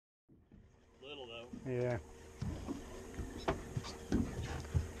Yeah.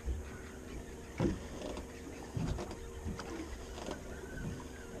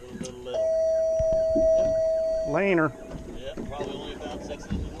 Little. Laying her. Yeah, probably only about 6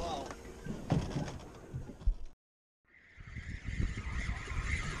 inches long.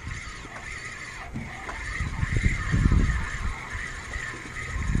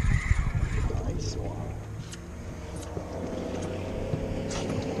 Nice one.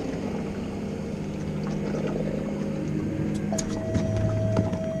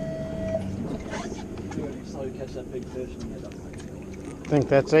 You saw you catch that big fish. Think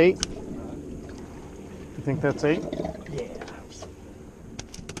that's 8? You think that's 8? Yeah.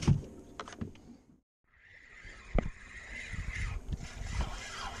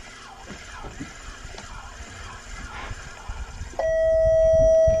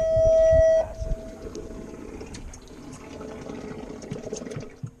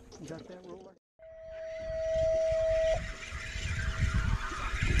 You got that ruler?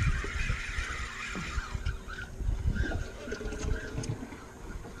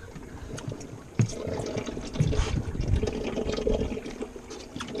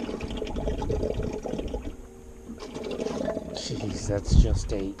 Jeez, that's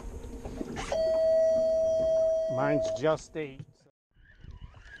just 8. Mine's just 8.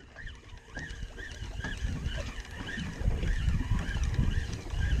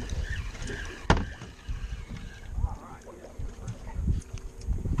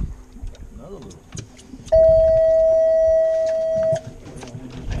 Another little.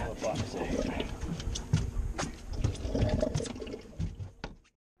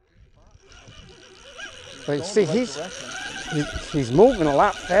 But see, he's moving a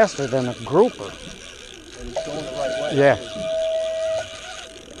lot faster than a grouper. And he's going the right way. Yeah.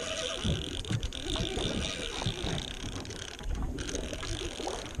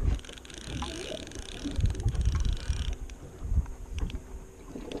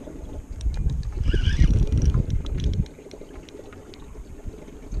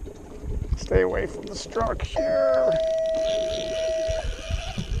 Stay away from the structure.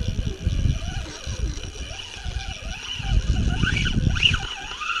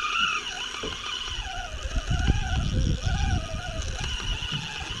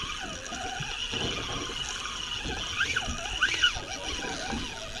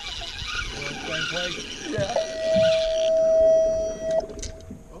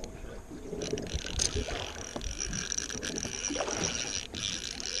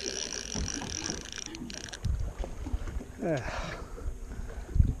 Yeah.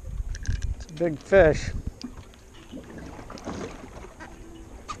 It's a big fish.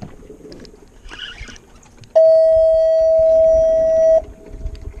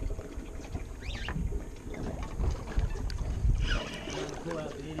 Pull out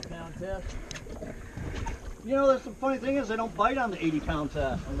the 80-pound test. You know, that's the funny thing is they don't bite on the 80-pound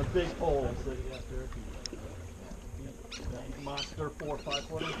test on the big poles that you got there. Monster 4 or 5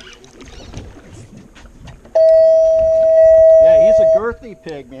 footer. Yeah, he's a girthy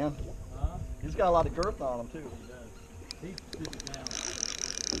pig, man. He's got a lot of girth on him too. He does.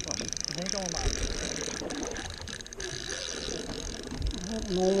 He's down. He ain't going by.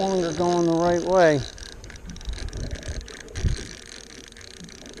 No longer going the right way.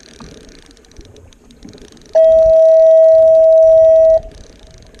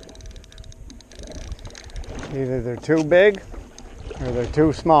 Either they're too big or they're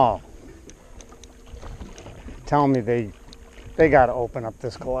too small. Tell me they got to open up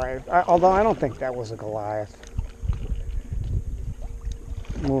this Goliath. Although I don't think that was a Goliath.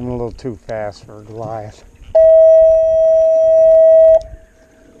 Moving a little too fast for a Goliath.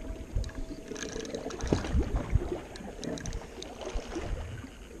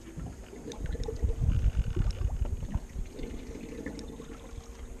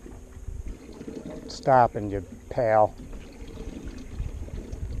 Stopping you, pal.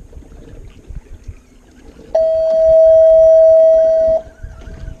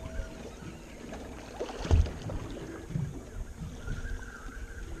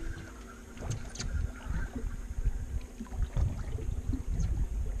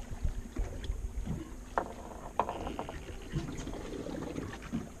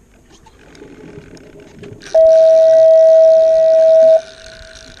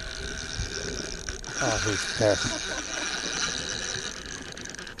 Oh, he's pissed.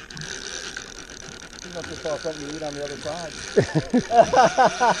 You must have saw something to eat on the other side.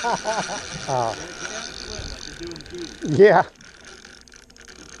 Yeah.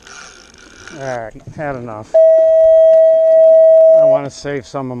 Alright, had enough. I want to save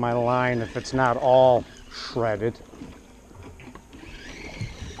some of my line if it's not all shredded.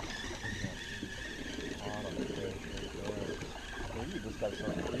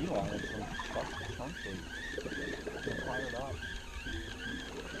 got some tree line and some concrete. Fired up.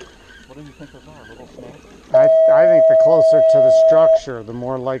 What do you think those are? Little snappers? I think the closer to the structure, the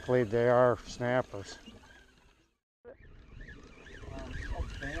more likely they are snappers.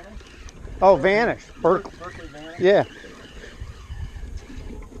 Vanish? Oh, Vanish. Berkeley Vanish? Yeah.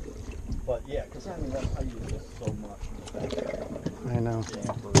 But yeah, because I mean, I use this so much in the backyard. I know.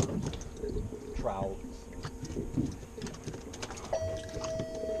 Snappers, trout.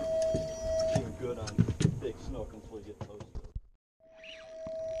 Being good on big snook until you get toasted.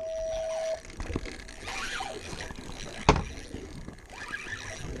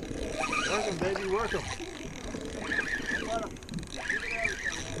 Work 'em, baby, work 'em.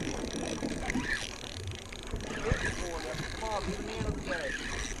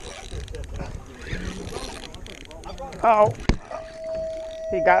 Oh,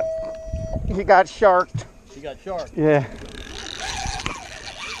 he got sharked. He got shark. Yeah.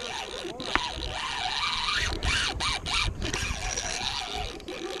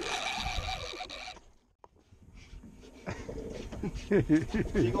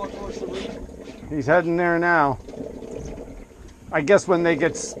 He going towards the reef? He's heading there now. I guess when they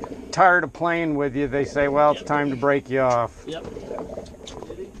get tired of playing with you, they say, well, it's time to break you off. Yep.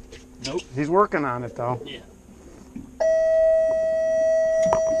 Did he? Nope. He's working on it, though. Yeah.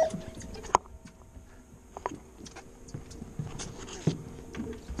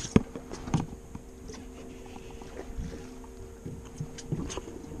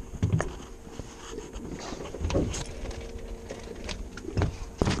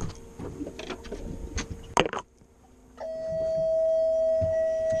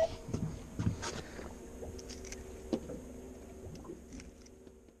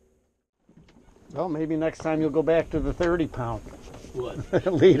 Well, maybe next time you'll go back to the 30-pound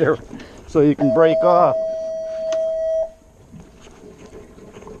What? leader so you can break off.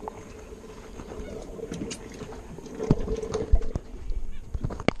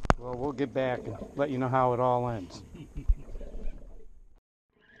 Well, we'll get back and let you know how it all ends.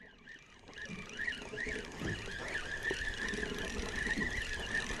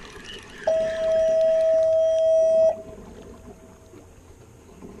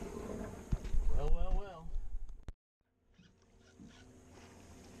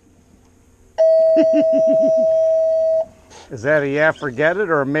 Is that a yeah, forget it,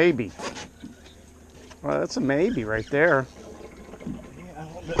 or a maybe? Well, that's a maybe right there. Yeah, a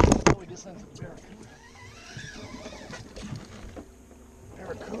little bit. Oh, we just sent some barracuda.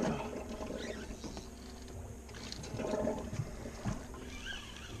 Barracuda.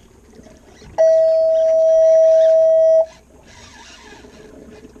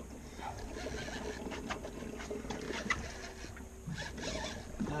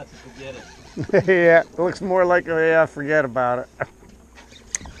 That's a forget it. Yeah, it looks more like a yeah, forget about it.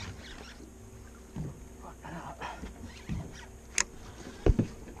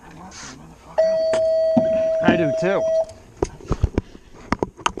 I do too.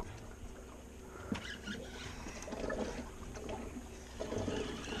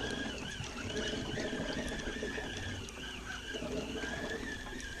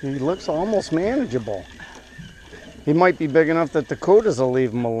 He looks almost manageable. He might be big enough that the Kodas will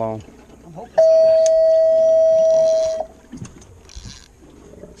leave him alone. I'm hoping so.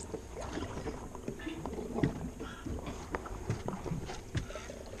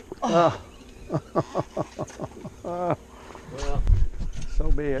 Oh. Well,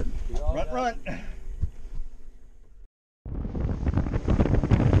 So be it. run.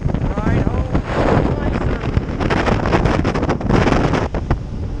 Right home.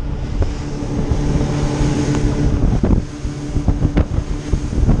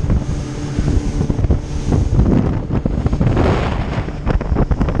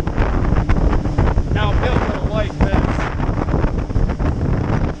 Now Bill's gonna like this.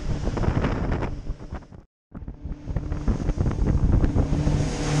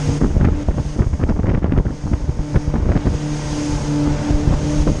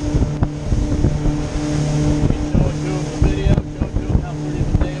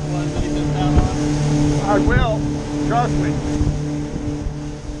 I will. Trust me.